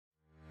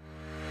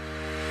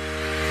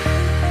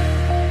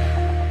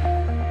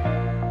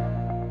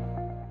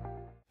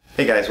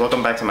Hey guys,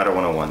 welcome back to MATER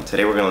 101.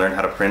 Today we're going to learn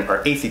how to print our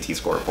ACT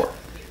score report.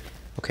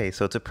 Okay,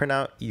 so to print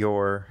out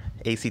your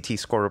ACT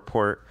score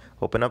report,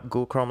 open up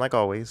Google Chrome like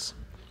always,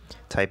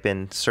 type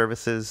in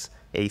Services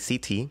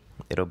ACT.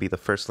 It'll be the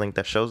first link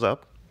that shows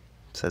up.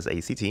 It says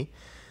ACT.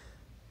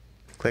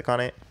 Click on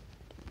it.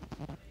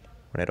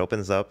 When it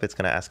opens up, it's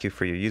going to ask you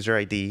for your user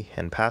ID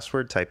and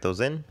password. Type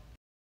those in.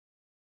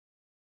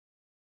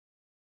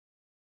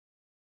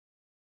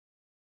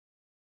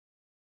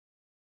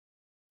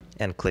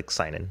 And click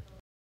Sign In.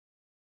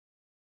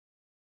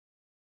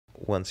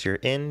 Once you're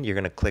in, you're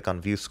going to click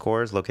on View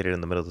Scores located in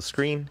the middle of the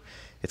screen.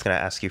 It's going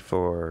to ask you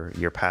for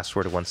your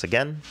password once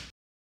again.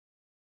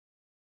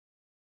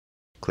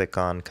 Click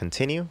on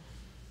Continue.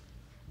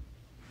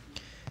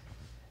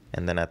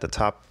 And then at the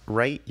top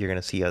right, you're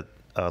going to see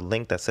a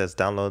link that says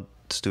Download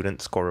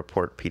Student Score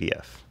Report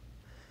PDF.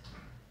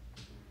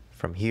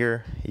 From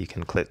here, you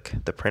can click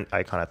the print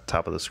icon at the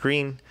top of the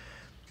screen,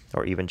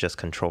 or even just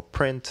Control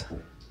Print,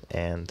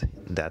 and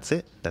that's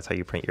it. That's how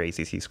you print your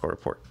ACT score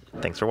report.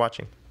 Thanks for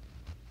watching.